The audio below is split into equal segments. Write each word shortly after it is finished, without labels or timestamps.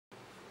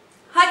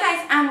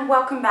and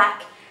welcome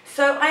back.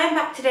 So I am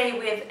back today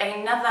with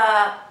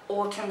another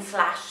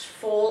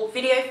autumn/fall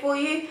video for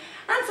you,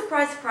 and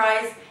surprise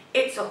surprise,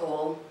 it's a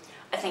haul.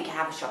 I think I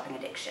have a shopping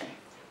addiction,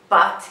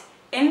 but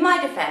in my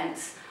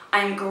defense,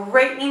 I'm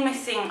greatly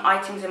missing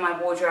items in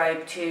my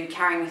wardrobe to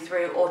carry me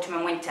through autumn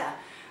and winter.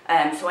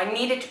 So I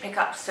needed to pick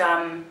up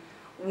some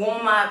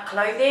warmer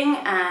clothing,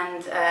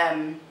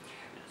 and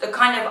the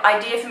kind of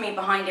idea for me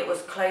behind it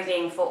was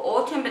clothing for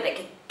autumn but that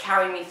could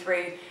carry me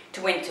through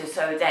to winter,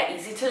 so they're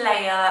easy to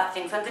layer,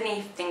 things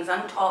underneath, things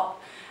on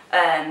top.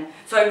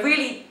 So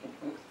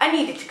I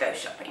needed to go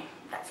shopping.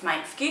 That's my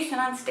excuse and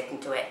I'm sticking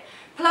to it.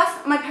 Plus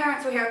my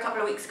parents were here a couple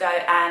of weeks ago,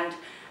 and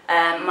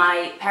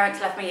my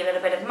parents left me a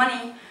little bit of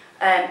money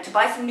to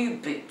buy some new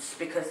boots,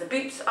 because the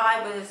boots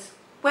I was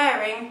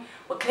wearing,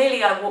 well,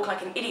 clearly I walk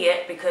like an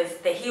idiot because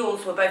the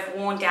heels were both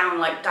worn down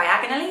like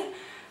diagonally,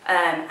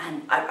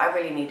 and I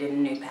really needed a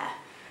new pair.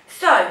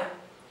 So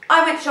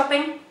I went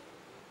shopping.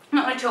 I'm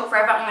not going to talk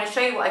forever, I'm going to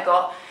show you what I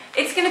got.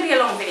 It's going to be a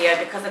long video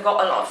because I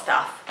got a lot of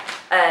stuff,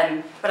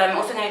 but I'm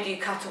also going to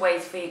do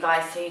cutaways for you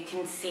guys so you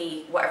can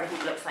see what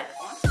everything looks like.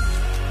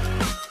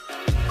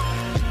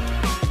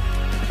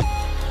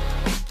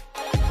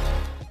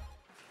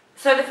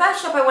 So the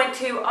first shop I went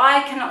to,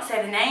 I cannot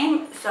say the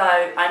name, so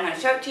I'm going to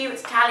show it to you.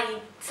 It's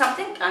Tally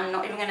something. I'm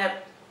not even going to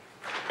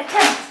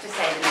attempt to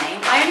say the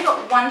name. I only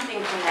got one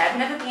thing from there. I've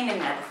never been in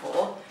there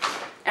before,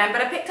 but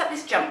I picked up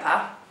this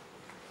jumper.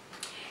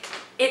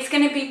 It's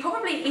going to be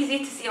probably easier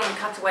to see on the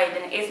cutaway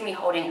than it is me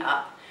holding it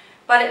up,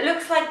 but it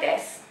looks like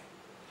this.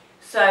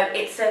 So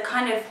it's a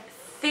kind of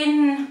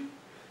thin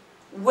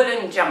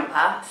woolen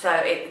jumper, so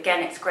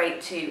again it's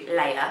great to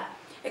layer.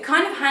 It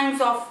kind of hangs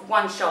off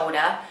one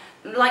shoulder,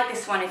 like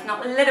this one, if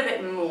not a little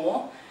bit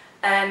more.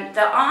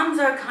 The arms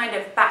are a kind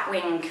of bat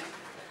wing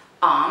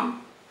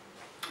arm.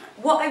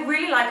 What I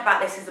really like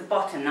about this is the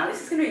bottom. Now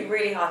this is going to be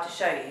really hard to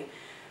show you,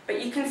 but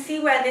you can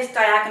see where this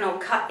diagonal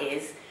cut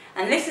is,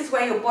 and this is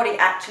where your body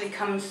actually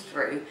comes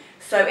through.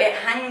 So it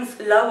hangs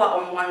lower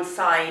on one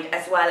side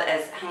as well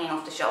as hanging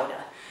off the shoulder.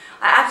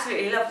 I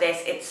absolutely love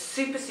this. It's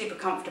super, super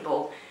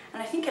comfortable,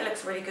 and I think it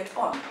looks really good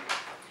on.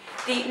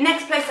 The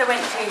next place I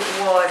went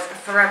to was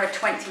Forever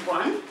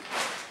 21.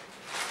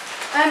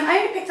 I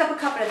only picked up a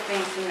couple of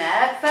things from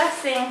there. First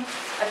thing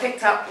I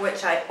picked up,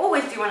 which I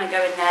always do when I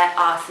go in there,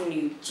 are some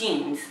new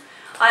jeans.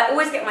 I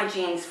always get my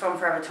jeans from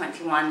Forever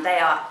 21. They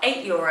are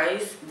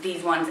 €8,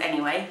 these ones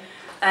anyway.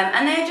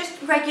 And they're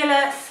just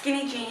regular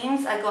skinny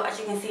jeans. I got, as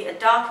you can see, a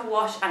darker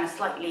wash and a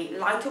slightly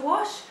lighter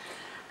wash.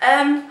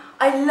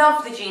 I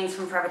love the jeans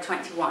from Forever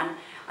 21.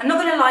 I'm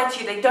not going to lie to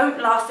you, they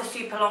don't last a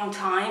super long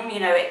time.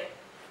 You know,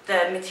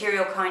 the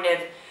material kind of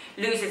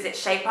loses its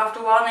shape after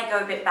a while and they go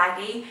a bit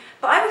baggy.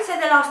 But I would say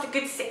they last a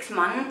good 6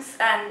 months,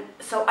 and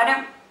so I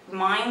don't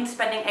mind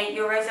spending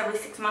 €8 every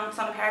 6 months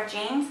on a pair of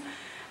jeans.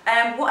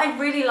 What I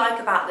really like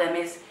about them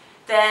is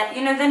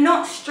they're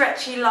not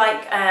stretchy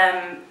like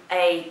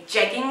a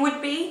jegging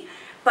would be,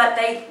 but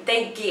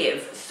they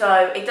give,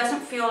 so it doesn't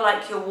feel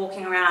like you're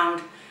walking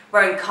around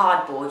wearing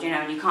cardboard,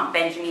 and you can't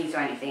bend your knees or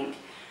anything.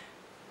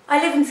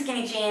 I live in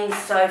skinny jeans,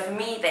 so for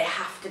me they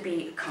have to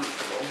be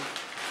comfortable.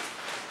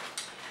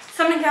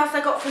 Something else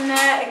I got from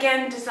there,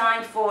 again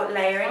designed for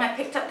layering, I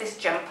picked up this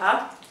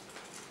jumper,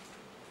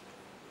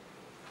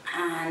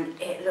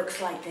 and it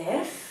looks like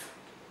this.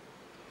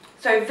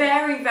 So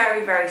very,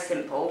 very, very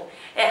simple.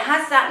 It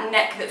has that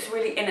neck that's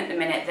really in at the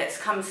minute, that's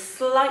come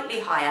slightly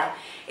higher.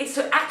 It's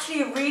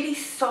actually a really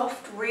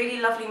soft, really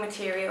lovely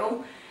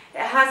material. It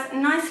has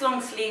nice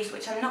long sleeves,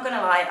 which I'm not going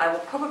to lie, I will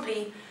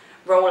probably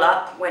roll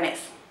up when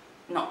it's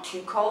not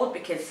too cold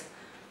because,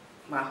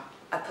 well,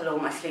 I pull all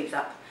my sleeves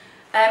up.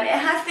 It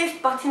has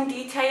this button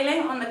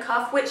detailing on the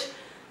cuff, which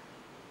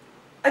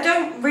I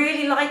don't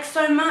really like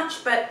so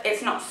much, but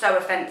it's not so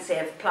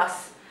offensive.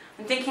 Plus,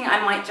 I'm thinking I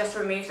might just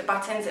remove the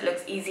buttons. It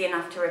looks easy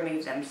enough to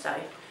remove them, so.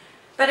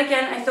 But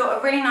again, I thought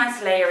a really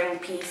nice layering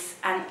piece,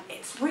 and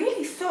it's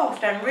really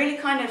soft. I'm really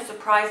kind of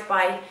surprised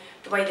by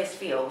the way this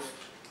feels.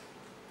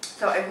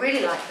 So I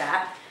really like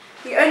that.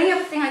 The only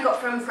other thing I got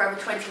from Forever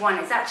 21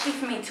 is actually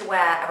for me to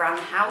wear around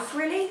the house,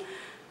 really.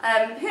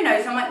 Who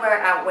knows, I might wear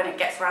it out when it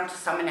gets around to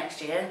summer next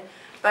year.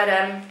 But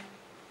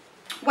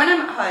when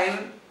I'm at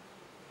home,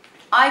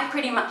 I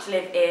pretty much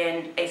live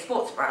in a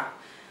sports bra.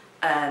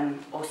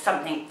 Or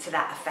something to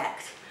that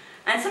effect.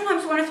 And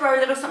sometimes I want to throw a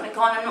little something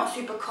on. I'm not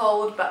super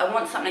cold, but I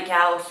want something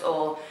else,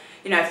 or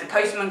if the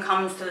postman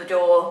comes to the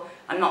door,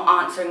 I'm not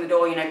answering the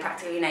door,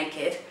 practically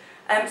naked.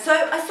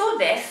 So I saw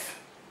this.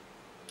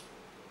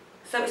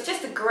 So it's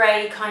just a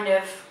grey kind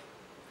of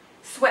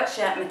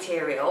sweatshirt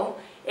material.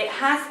 It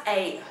has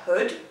a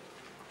hood,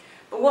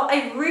 but what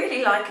I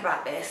really like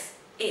about this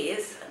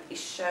is, let me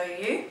show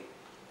you,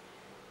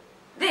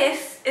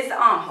 this is the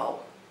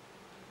armhole.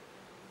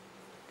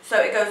 So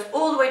it goes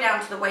all the way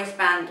down to the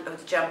waistband of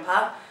the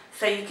jumper,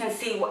 so you can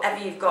see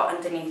whatever you've got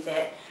underneath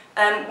it.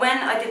 When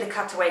I did the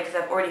cutaway, because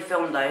I've already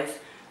filmed those,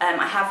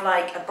 I have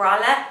like a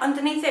bralette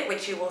underneath it,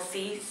 which you will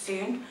see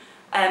soon,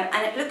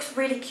 and it looks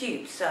really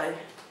cute, so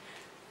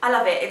I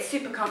love it. It's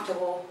super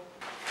comfortable.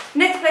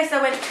 Next place I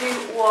went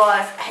to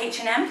was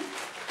H&M.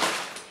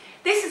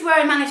 this is where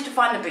I managed to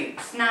find the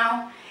boots.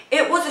 Now,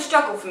 it was a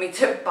struggle for me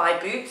to buy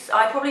boots.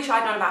 I probably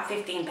tried on about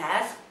 15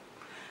 pairs.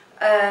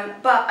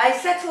 But I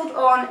settled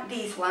on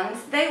these ones.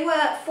 They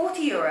were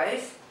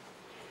 €40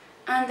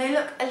 and they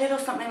look a little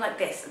something like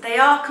this. They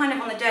are kind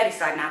of on the dirty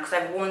side now because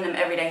I've worn them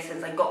every day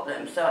since I got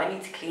them, so I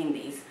need to clean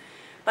these.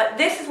 But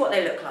this is what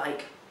they look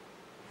like.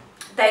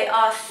 They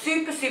are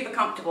super, super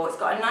comfortable. It's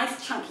got a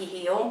nice chunky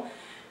heel,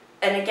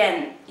 and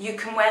again, you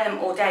can wear them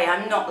all day.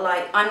 I'm not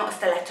a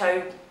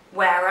stiletto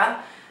wearer,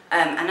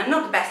 and I'm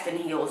not the best in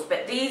heels,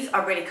 but these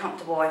are really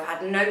comfortable. I've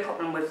had no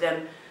problem with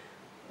them,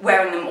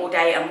 wearing them all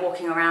day and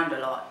walking around a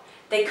lot.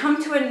 They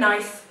come to a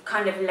nice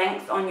kind of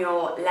length on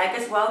your leg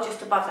as well,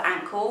 just above the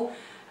ankle,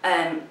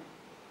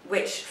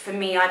 which for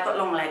me, I've got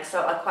long legs,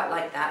 so I quite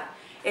like that.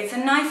 It's a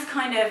nice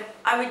kind of,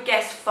 I would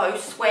guess,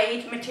 faux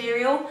suede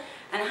material,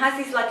 and it has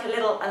these like a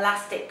little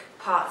elastic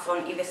parts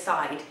on either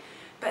side.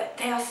 But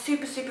they are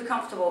super, super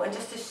comfortable, and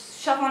just to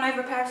shove on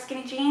over a pair of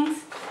skinny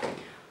jeans,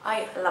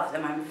 I love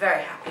them. I'm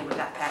very happy with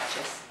that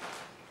purchase.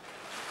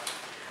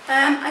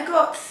 I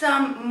got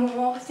some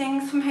more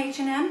things from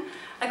H&M.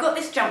 I got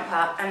this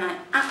jumper, and I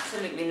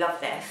absolutely love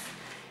this.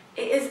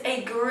 It is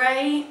a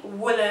grey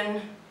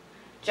woolen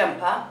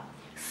jumper,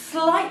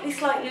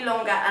 slightly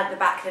longer at the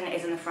back than it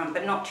is in the front,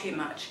 but not too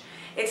much.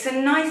 It's a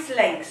nice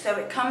length, so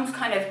it comes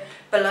kind of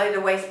below the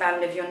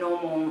waistband of your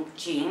normal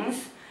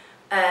jeans,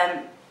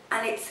 and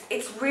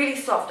it's really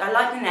soft. I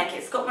like the neck.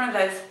 It's got one of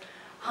those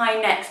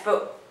high necks,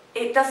 but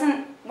it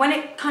doesn't, when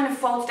it kind of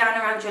folds down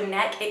around your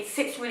neck, it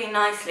sits really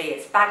nicely.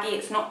 It's baggy.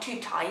 It's not too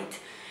tight,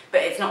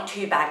 but it's not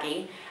too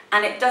baggy.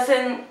 And it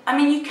doesn't, I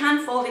mean, you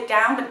can fold it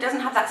down, but it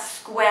doesn't have that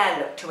square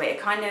look to it. It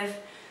kind of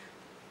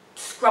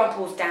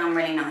scrumples down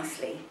really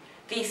nicely.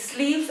 The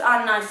sleeves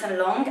are nice and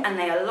long, and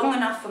they are long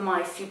enough for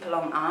my super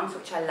long arms,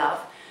 which I love.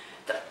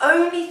 The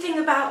only thing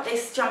about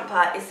this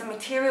jumper is the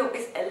material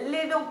is a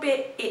little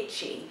bit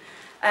itchy.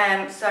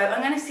 So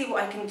I'm going to see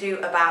what I can do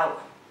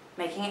about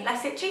making it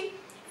less itchy.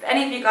 If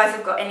any of you guys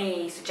have got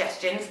any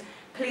suggestions,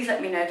 please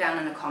let me know down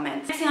in the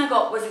comments. The next thing I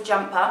got was a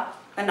jumper,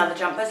 another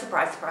jumper,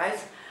 surprise,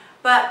 surprise.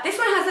 But this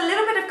one has a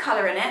little bit of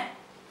colour in it,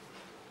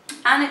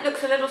 and it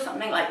looks a little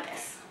something like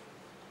this.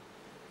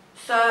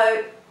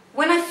 So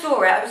when I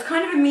saw it, I was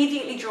kind of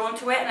immediately drawn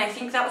to it, and I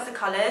think that was the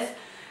colours.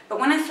 But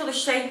when I saw the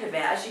shape of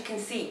it, as you can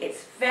see,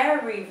 it's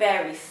very,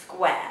 very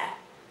square.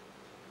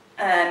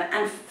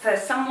 And for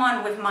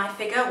someone with my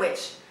figure,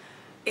 which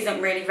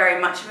isn't really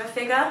very much of a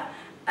figure,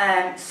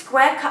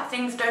 square cut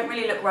things don't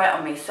really look right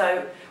on me.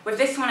 So with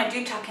this one, I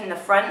do tuck in the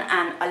front,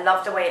 and I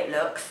love the way it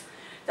looks.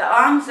 The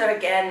arms are,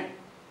 again,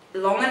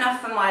 long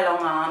enough for my long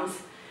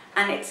arms,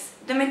 and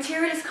the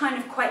material is kind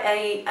of quite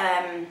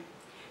a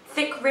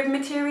thick rib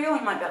material.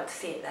 You might be able to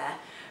see it there,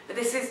 but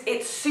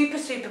it's super,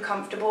 super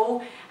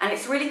comfortable, and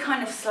it's really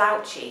kind of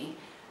slouchy,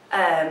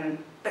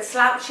 but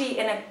slouchy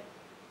in a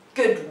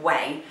good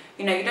way.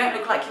 You know, you don't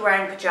look like you're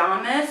wearing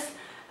pajamas,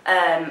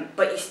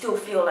 but you still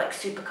feel like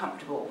super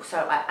comfortable. So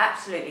I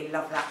absolutely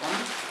love that one.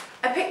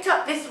 I picked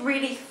up this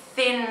really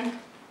thin,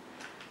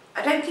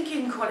 I don't think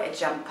you can call it a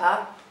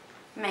jumper,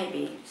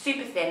 maybe,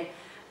 super thin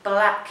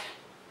black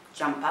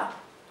jumper.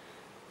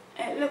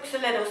 It looks a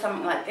little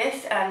something like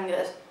this, and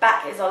the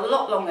back is a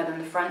lot longer than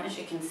the front, as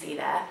you can see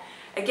there.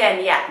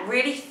 Again, yeah,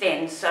 really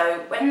thin,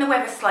 so when the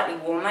weather's slightly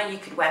warmer, you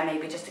could wear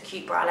maybe just a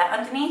cute bralette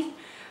underneath,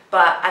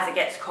 but as it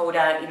gets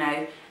colder, you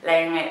know,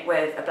 layering it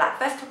with a black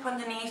vest top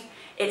underneath,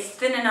 it's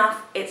thin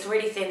enough, it's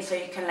really thin, so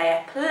you can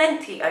layer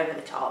plenty over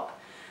the top.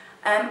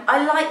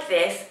 I like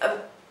this.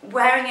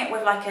 Wearing it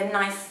with like a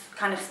nice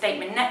kind of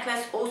statement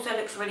necklace also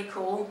looks really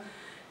cool.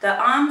 The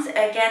arms,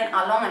 again,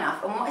 are long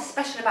enough, and what is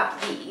special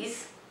about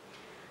these,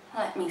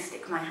 let me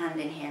stick my hand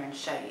in here and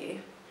show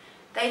you.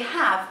 They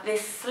have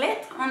this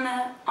slit on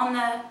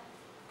the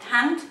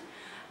hand,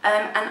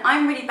 and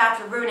I'm really bad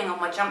for ruining on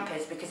my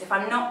jumpers, because if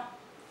I'm not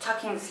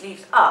tucking the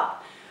sleeves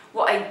up,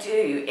 what I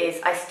do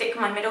is I stick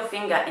my middle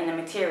finger in the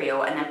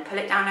material and then pull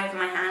it down over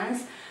my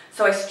hands,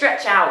 so I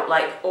stretch out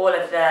like all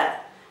of the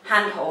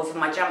hand holes of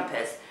my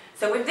jumpers.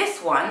 So with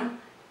this one,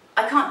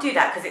 I can't do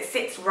that because it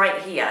sits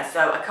right here,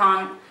 so I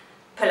can't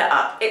pull it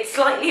up. It's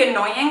slightly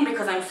annoying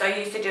because I'm so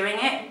used to doing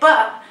it,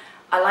 but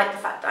I like the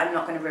fact that I'm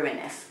not going to ruin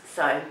this.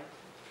 So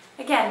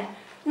again,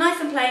 nice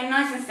and plain,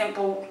 nice and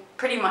simple,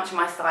 pretty much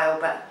my style,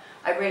 but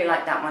I really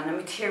like that one. The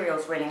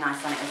material's really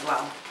nice on it as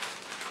well.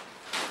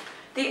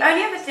 The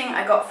only other thing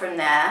I got from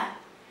there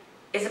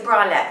is a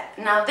bralette.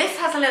 Now this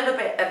has a little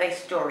bit of a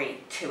story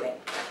to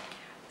it.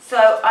 So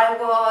I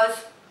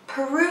was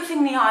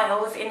perusing the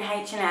aisles in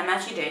H&M,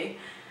 as you do,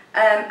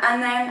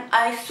 and then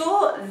I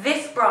saw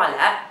this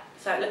bralette,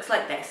 so it looks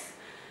like this,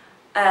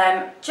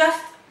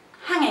 just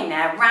hanging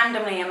there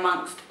randomly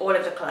amongst all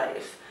of the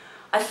clothes.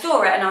 I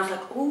saw it and I was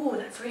like, oh,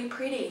 that's really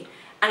pretty.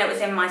 And it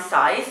was in my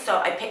size, so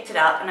I picked it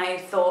up and I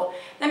thought,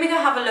 let me go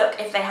have a look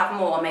if they have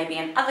more, maybe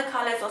in other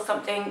colours or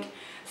something.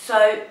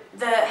 So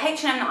the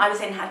H&M that I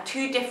was in had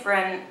two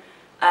different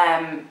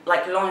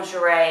like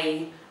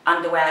lingerie,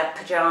 underwear,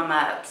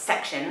 pyjama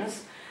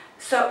sections.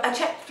 So I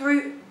checked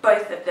through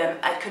both of them.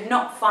 I could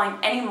not find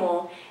any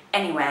more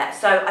anywhere.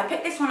 So I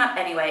picked this one up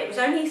anyway. It was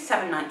only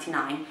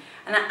 $7.99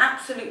 and I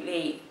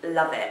absolutely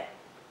love it.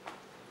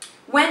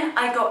 When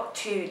I got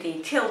to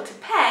the till to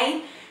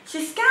pay,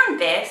 she scanned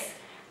this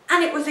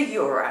and it was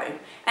 €1.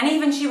 And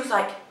even she was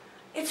like,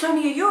 it's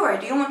only €1,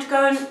 do you want to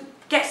go and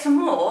get some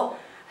more?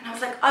 And I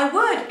was like, I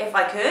would if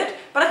I could,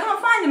 but I can't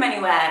find them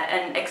anywhere,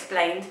 and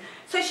explained.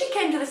 So she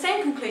came to the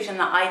same conclusion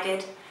that I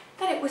did,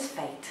 that it was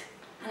fate.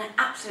 And I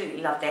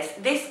absolutely love this.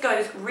 This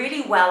goes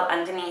really well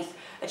underneath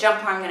a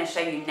jumper I'm going to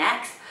show you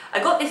next. I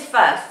got this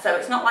first, so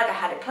it's not like I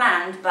had it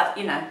planned, but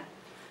you know,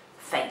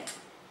 fate.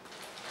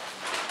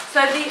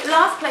 So the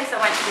last place I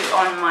went to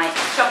on my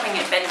shopping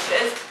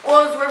adventures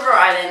was River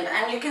Island,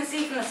 and you can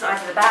see from the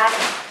size of the bag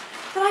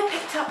that I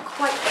picked up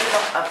quite a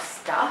lot of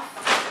stuff.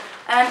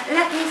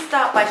 Let me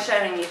start by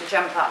showing you the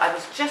jumper I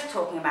was just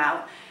talking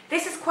about.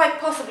 This is quite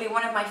possibly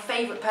one of my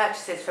favourite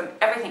purchases from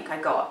everything I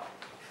got.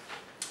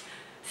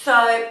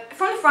 So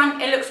from the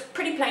front it looks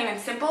pretty plain and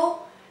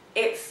simple.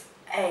 It's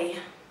a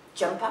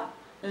jumper,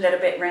 a little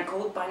bit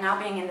wrinkled by now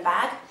being in the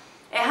bag.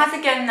 It has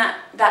again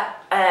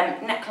that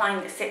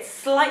neckline that sits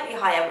slightly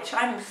higher, which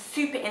I'm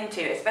super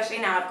into, especially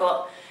now I've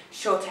got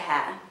shorter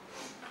hair.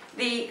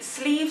 The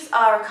sleeves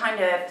are a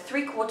kind of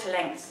 3/4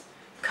 length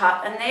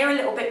cut, and they're a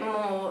little bit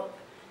more,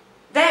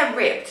 they're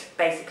ribbed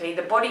basically.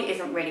 The body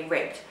isn't really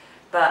ribbed,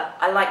 but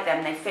I like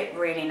them, they fit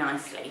really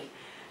nicely.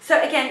 So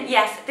again,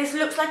 yes, this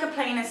looks like a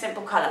plain and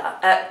simple colour,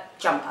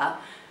 jumper.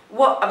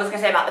 What I was going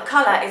to say about the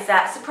colour is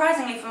that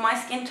surprisingly for my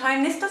skin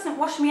tone, this doesn't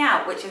wash me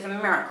out, which is a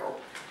miracle.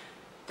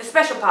 The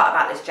special part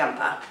about this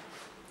jumper,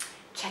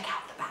 check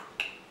out the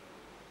back.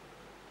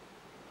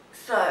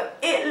 So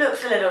it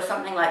looks a little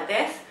something like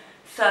this.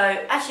 So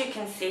as you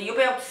can see, you'll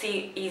be able to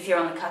see easier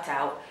on the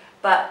cutout,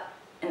 but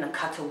in the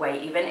cutaway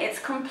even, it's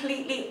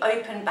completely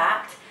open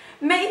backed.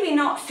 Maybe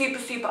not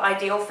super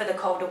ideal for the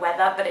colder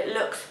weather, but it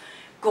looks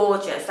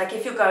gorgeous. Like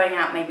if you're going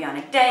out maybe on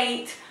a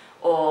date,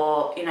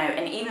 or you know,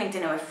 an evening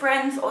dinner with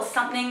friends or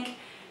something,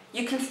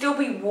 you can still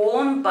be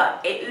warm,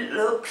 but it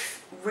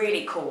looks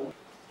really cool.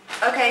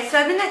 Okay,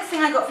 so the next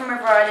thing I got from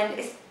River Island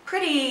is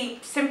pretty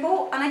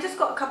simple, and I just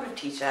got a couple of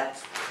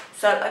t-shirts.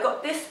 So I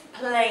got this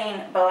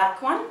plain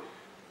black one,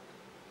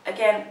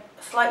 again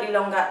slightly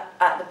longer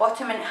at the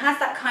bottom, and it has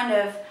that kind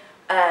of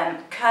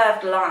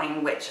curved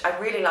line, which I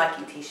really like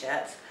in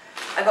t-shirts.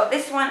 I got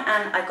this one,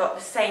 and I got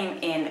the same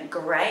in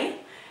grey.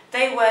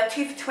 They were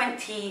 2 for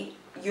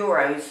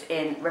 €20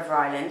 in River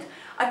Island.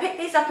 I picked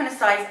these up in a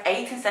size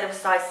 8 instead of a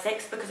size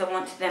 6 because I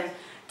wanted them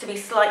to be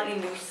slightly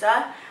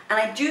looser, and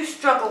I do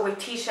struggle with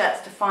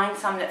t-shirts to find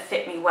some that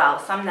fit me well,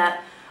 some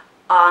that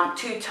aren't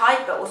too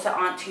tight but also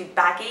aren't too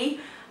baggy.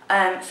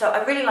 So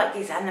I really like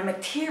these, and the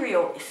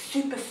material is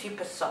super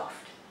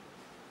soft.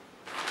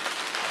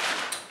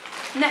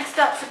 Next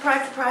up,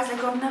 surprise surprise, I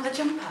got another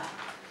jumper.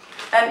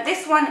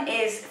 This one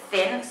is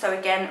thin, so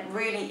again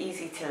really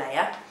easy to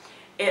layer.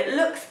 It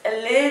looks a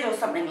little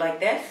something like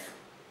this,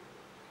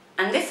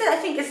 and this I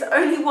think is the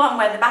only one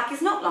where the back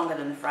is not longer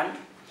than the front.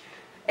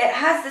 It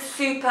has the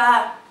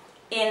super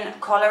in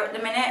collar at the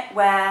minute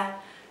where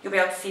you'll be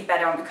able to see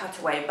better on the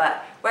cutaway,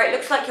 but where it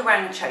looks like you're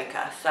wearing a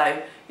choker.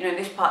 So, you know,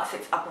 this part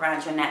sits up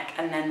around your neck,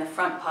 and then the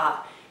front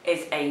part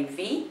is a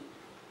V.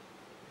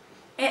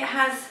 It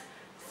has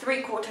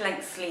 3/4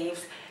 length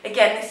sleeves.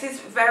 Again, this is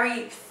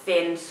very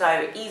thin,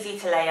 so easy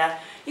to layer.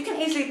 You can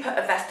easily put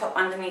a vest top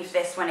underneath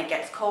this when it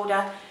gets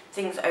colder,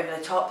 things over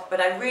the top, but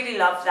I really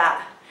love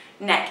that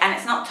neck, and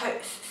it's not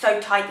so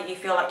tight that you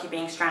feel like you're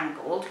being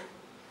strangled,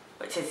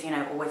 which is, you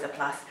know, always a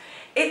plus.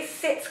 It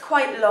sits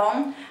quite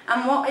long,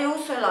 and what I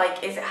also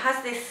like is it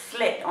has this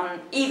slit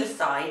on either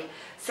side,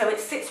 so it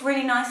sits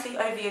really nicely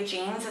over your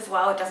jeans as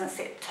well. It doesn't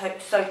sit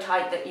so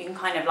tight that you can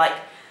kind of like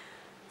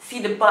see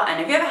the button.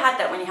 Have you ever had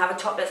that when you have a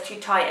top that's too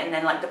tight and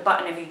then like the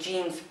button of your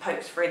jeans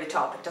pokes through the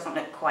top? It doesn't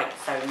look quite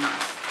so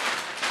nice.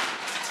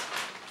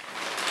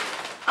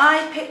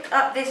 I picked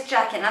up this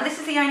jacket. Now this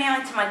is the only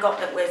item I got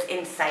that was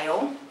in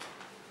sale,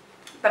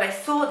 but I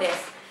saw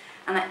this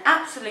and I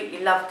absolutely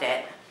loved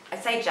it. I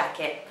say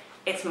jacket,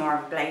 it's more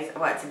of a blazer,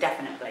 well, it's a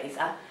definite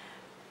blazer.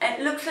 It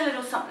looks a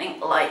little something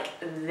like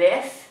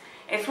this.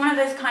 It's one of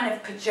those kind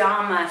of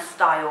pajama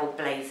style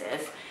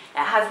blazers.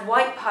 It has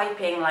white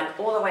piping like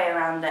all the way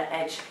around the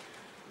edge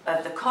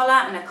of the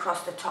collar and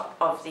across the top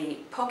of the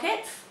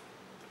pockets.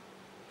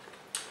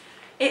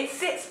 It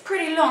sits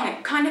pretty long,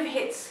 it kind of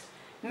hits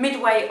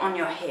midway on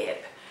your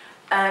hip.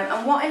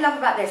 And what I love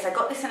about this, I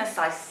got this in a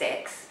size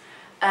 6.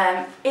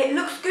 It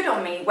looks good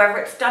on me, whether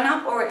it's done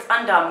up or it's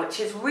undone,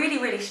 which is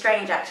really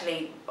strange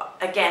actually.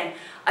 Again,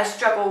 I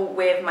struggle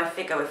with my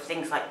figure with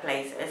things like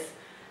blazers.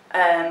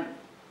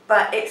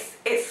 But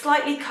it's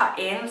slightly cut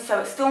in, so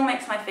it still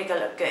makes my figure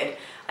look good.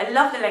 I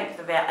love the length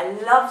of it, I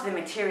love the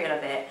material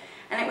of it,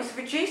 and it was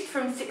reduced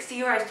from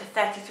 €60 to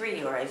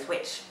 €33,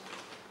 which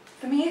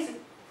for me is a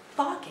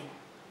bargain.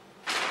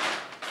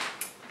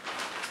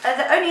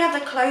 The only other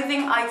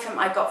clothing item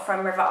I got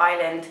from River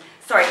Island,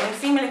 sorry, you can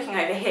see me looking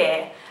over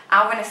here.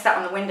 Alvin is sat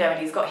on the window and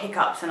he's got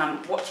hiccups and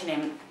I'm watching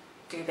him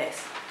do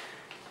this.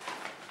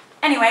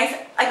 Anyways,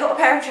 I got a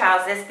pair of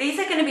trousers. These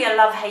are going to be a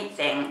love-hate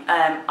thing.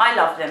 I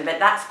love them, but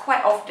that's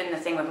quite often the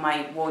thing with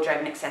my wardrobe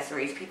and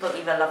accessories. People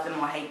either love them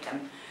or hate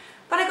them.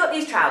 But I got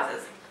these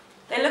trousers.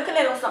 They look a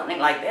little something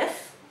like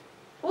this.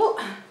 Ooh.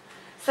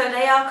 So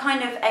they are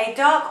kind of a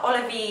dark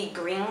olivey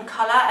green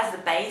colour as the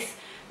base.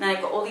 And then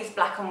they've got all these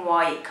black and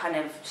white kind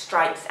of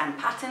stripes and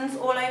patterns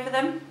all over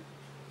them.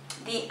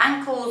 The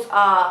ankles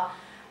are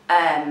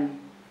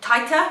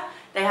tighter.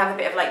 They have a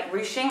bit of like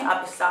ruching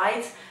up the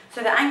sides.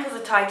 So the ankles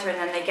are tighter and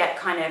then they get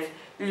kind of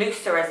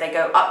looser as they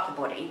go up the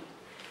body.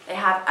 They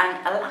have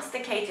an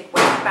elasticated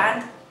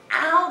waistband.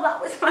 Ow,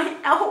 that was my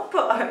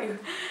elbow.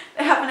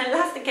 They have an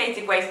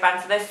elasticated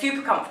waistband, so they're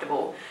super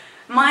comfortable.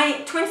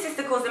 My twin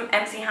sister calls them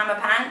MC Hammer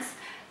pants.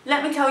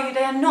 Let me tell you,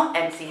 they are not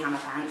MC Hammer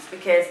pants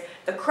because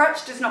the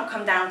crotch does not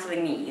come down to the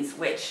knees,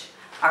 which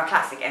are a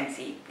classic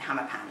MC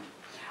Hammer pant.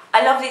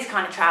 I love these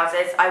kind of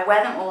trousers. I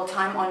wear them all the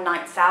time on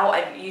nights out.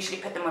 I usually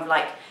put them with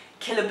like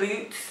killer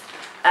boots.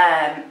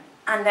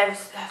 And they're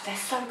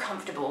so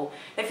comfortable.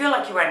 They feel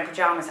like you're wearing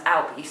pyjamas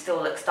out, but you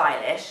still look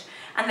stylish.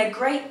 And they're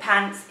great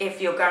pants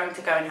if you're going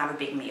to go and have a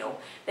big meal.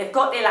 They've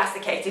got the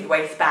elasticated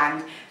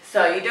waistband,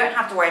 so you don't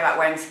have to worry about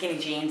wearing skinny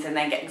jeans and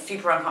then getting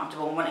super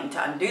uncomfortable and wanting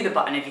to undo the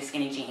button of your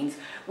skinny jeans.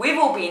 We've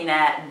all been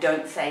there,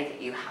 don't say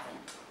that you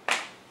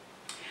haven't.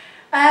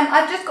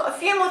 I've just got a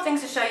few more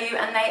things to show you,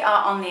 and they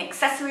are on the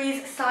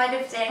accessories side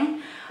of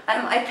thing.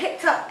 I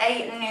picked up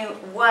a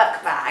new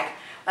work bag.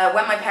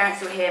 When my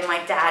parents were here,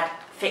 my dad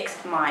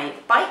fixed my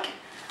bike,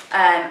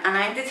 and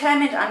I'm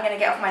determined I'm going to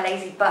get off my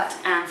lazy butt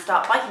and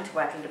start biking to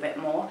work a little bit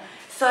more.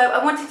 So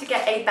I wanted to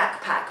get a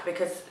backpack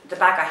because the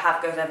bag I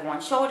have goes over one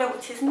shoulder,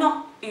 which is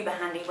not uber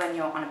handy when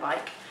you're on a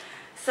bike.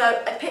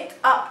 So I picked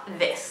up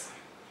this.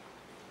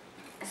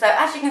 So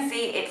as you can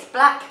see, it's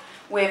black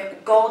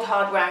with gold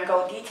hardware and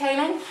gold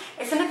detailing.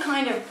 It's in a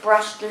kind of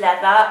brushed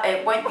leather.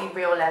 It won't be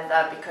real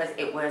leather because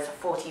it was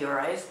 40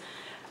 euros.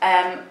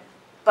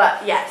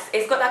 But yes,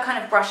 it's got that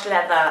kind of brushed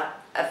leather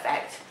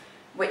effect,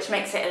 which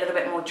makes it a little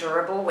bit more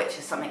durable, which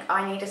is something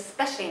I need,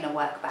 especially in a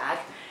work bag.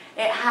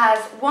 It has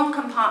one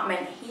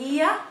compartment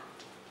here,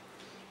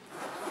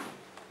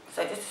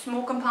 so just a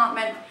small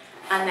compartment,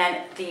 and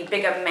then the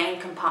bigger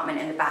main compartment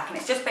in the back, and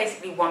it's just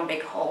basically one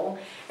big hole.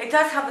 It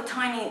does have a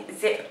tiny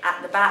zip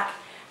at the back,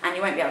 and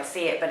you won't be able to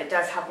see it, but it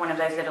does have one of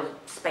those little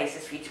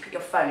spaces for you to put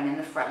your phone in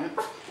the front.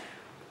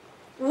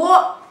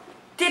 What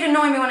did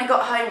annoy me when I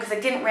got home, because I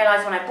didn't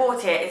realise when I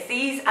bought it, is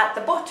these at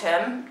the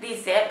bottom,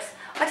 these zips,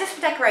 are just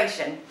for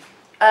decoration.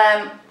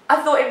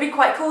 I thought it'd be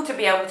quite cool to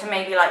be able to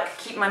maybe like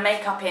keep my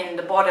makeup in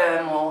the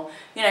bottom or,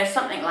 you know,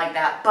 something like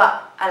that,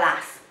 but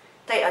alas,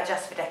 they are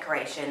just for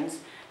decorations.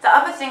 The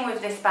other thing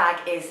with this bag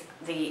is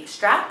the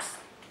straps.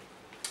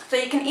 So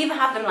you can either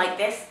have them like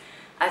this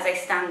as a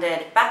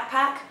standard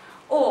backpack,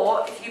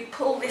 or if you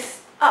pull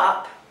this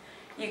up,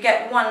 you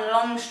get one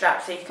long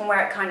strap so you can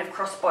wear it kind of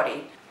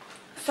crossbody.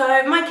 So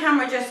my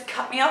camera just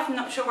cut me off, I'm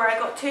not sure where I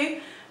got to,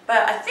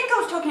 but I think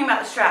I was talking about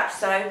the straps.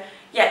 So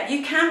yeah,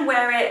 you can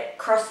wear it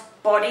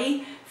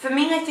crossbody. For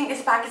me, I think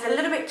this bag is a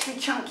little bit too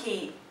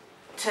chunky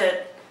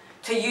to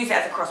use it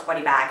as a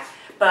crossbody bag.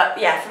 But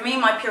yeah, for me,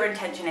 my pure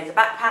intention is a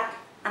backpack,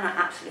 and I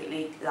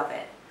absolutely love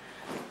it.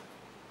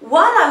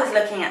 While I was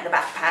looking at the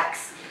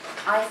backpacks,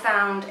 I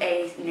found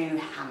a new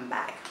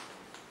handbag.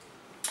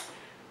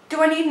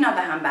 Do I need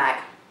another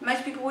handbag?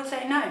 Most people would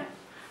say no.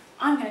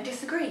 I'm going to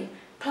disagree.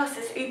 Plus,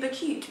 it's uber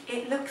cute.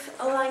 It looks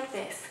like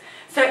this.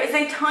 So it's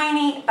a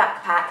tiny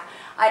backpack.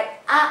 I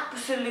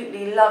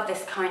absolutely love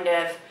this kind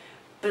of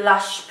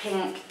blush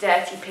pink,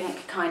 dirty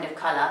pink kind of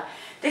colour.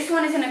 This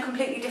one is in a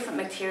completely different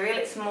material.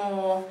 It's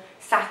more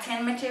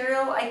satin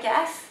material, I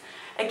guess.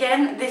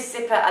 Again, this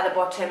zipper at the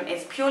bottom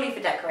is purely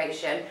for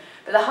decoration,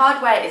 but the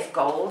hardware is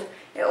gold.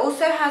 It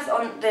also has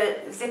on the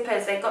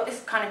zippers, they've got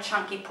this kind of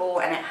chunky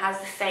pull, and it has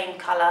the same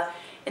colour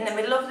in the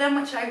middle of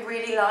them, which I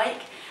really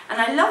like.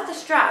 And I love the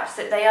straps,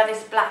 that they are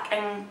this black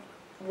and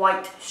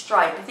white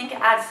stripe. I think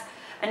it adds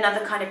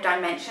another kind of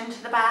dimension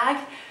to the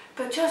bag,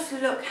 but just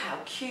look how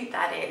cute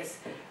that is.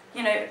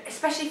 You know,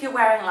 especially if you're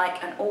wearing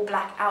like an all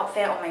black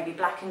outfit or maybe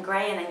black and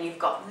grey, and then you've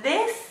got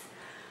this.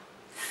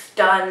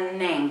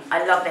 Stunning.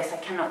 I love this. I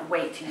cannot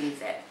wait to use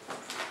it.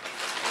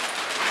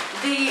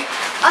 The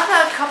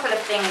other couple of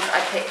things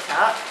I picked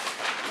up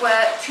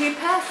were two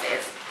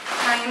purses.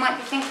 Now you might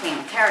be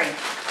thinking, Terry,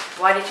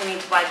 why did you need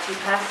to buy two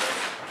purses?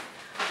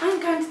 I'm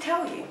going to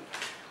tell you.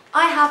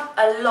 I have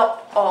a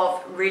lot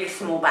of really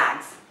small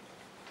bags.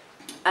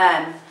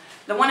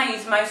 The one I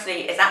use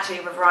mostly is actually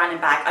a River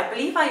Island bag. I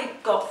believe I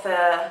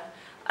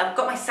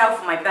got myself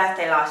for my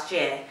birthday last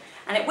year,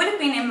 and it would have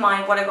been in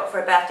my what I got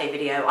for a birthday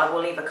video. I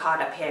will leave a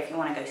card up here if you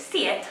want to go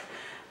see it.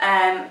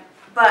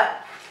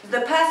 But the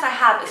purse I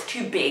have is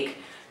too big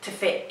to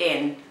fit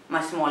in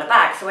my smaller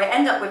bag, so I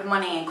end up with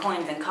money and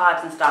coins and cards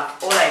and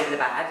stuff all over the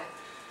bag.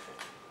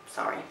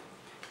 Sorry.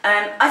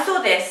 I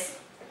saw this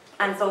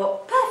and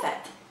thought,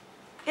 perfect.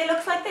 It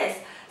looks like this.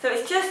 So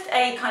it's just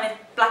a kind of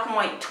black and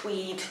white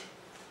tweed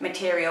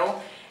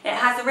material. It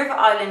has the River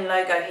Island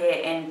logo here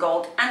in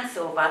gold and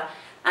silver,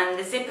 and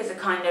the zip is a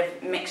kind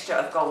of mixture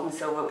of gold and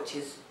silver, which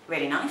is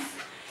really nice.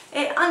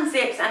 It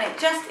unzips and it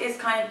just is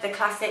kind of the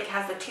classic,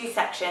 has the 2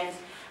 sections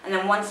and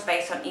then 1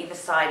 space on either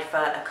side for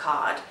a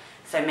card.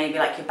 So maybe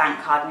like your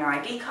bank card and your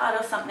ID card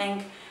or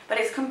something. But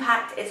it's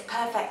compact, it's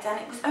perfect,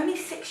 and it was only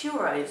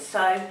 €6,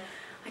 so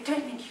I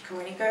don't think you can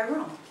really go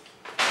wrong.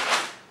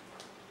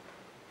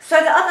 So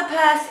the other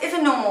purse is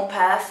a normal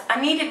purse.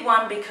 I needed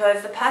one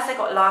because the purse I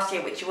got last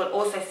year, which you will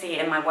also see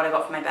in my what I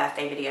got for my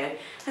birthday video,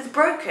 has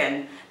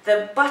broken.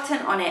 The button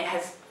on it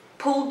has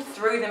pulled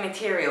through the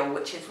material,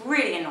 which is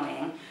really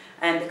annoying,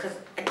 because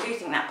I do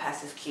think that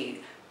purse is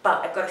cute.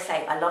 But I've got to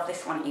say, I love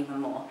this one even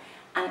more,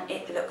 and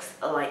it looks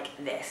like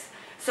this.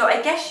 So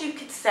I guess you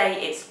could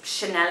say it's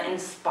Chanel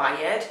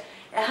inspired.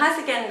 It has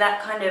again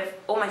that kind of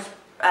almost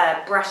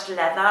brushed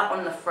leather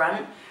on the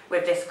front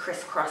with this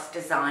crisscross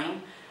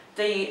design.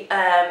 The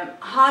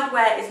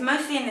hardware is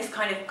mostly in this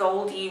kind of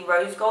goldy,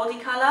 rose goldy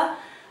colour,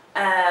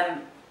 and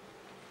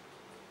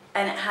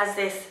it has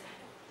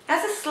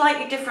a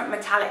slightly different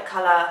metallic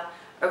colour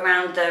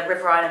around the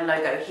River Island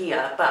logo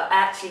here, but I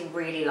actually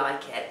really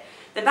like it.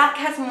 The back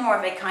has more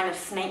of a kind of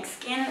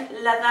snakeskin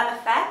leather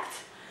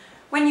effect.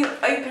 When you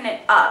open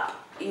it up,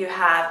 you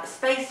have a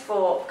space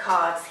for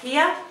cards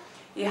here,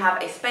 you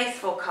have a space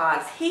for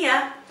cards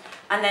here,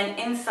 and then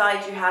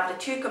inside you have the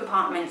 2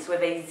 compartments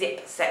with a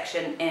zip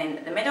section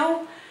in the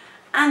middle.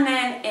 And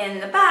then in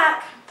the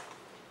back,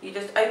 you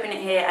just open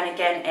it here, and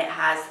again it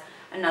has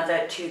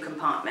another 2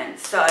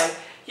 compartments. So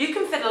you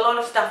can fit a lot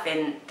of stuff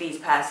in these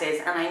purses,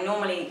 and I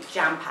normally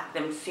jam pack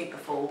them super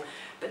full.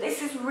 But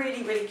this is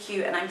really, really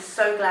cute, and I'm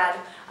so glad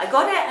I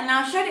got it, and now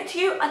I've showed it to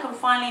you. I can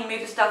finally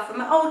move the stuff from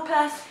my old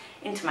purse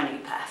into my new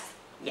purse.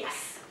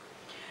 Yes.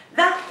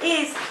 That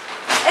is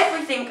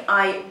everything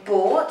I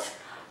bought.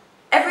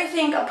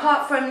 Everything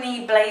apart from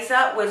the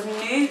blazer was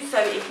new, so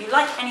if you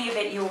like any of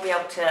it, you'll be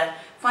able to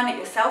find it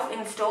yourself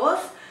in stores.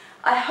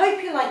 I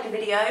hope you liked the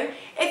video.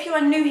 If you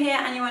are new here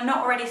and you are not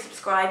already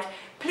subscribed,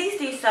 please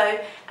do so.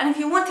 And if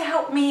you want to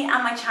help me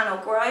and my channel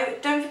grow,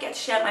 don't forget to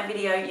share my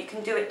video. You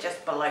can do it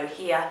just below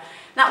here.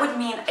 That would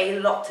mean a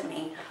lot to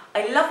me.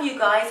 I love you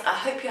guys. I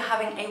hope you're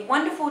having a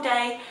wonderful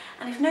day.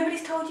 And if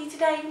nobody's told you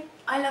today,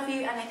 I love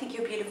you and I think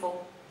you're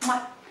beautiful.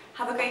 Mwah.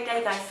 Have a great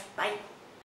day, guys. Bye.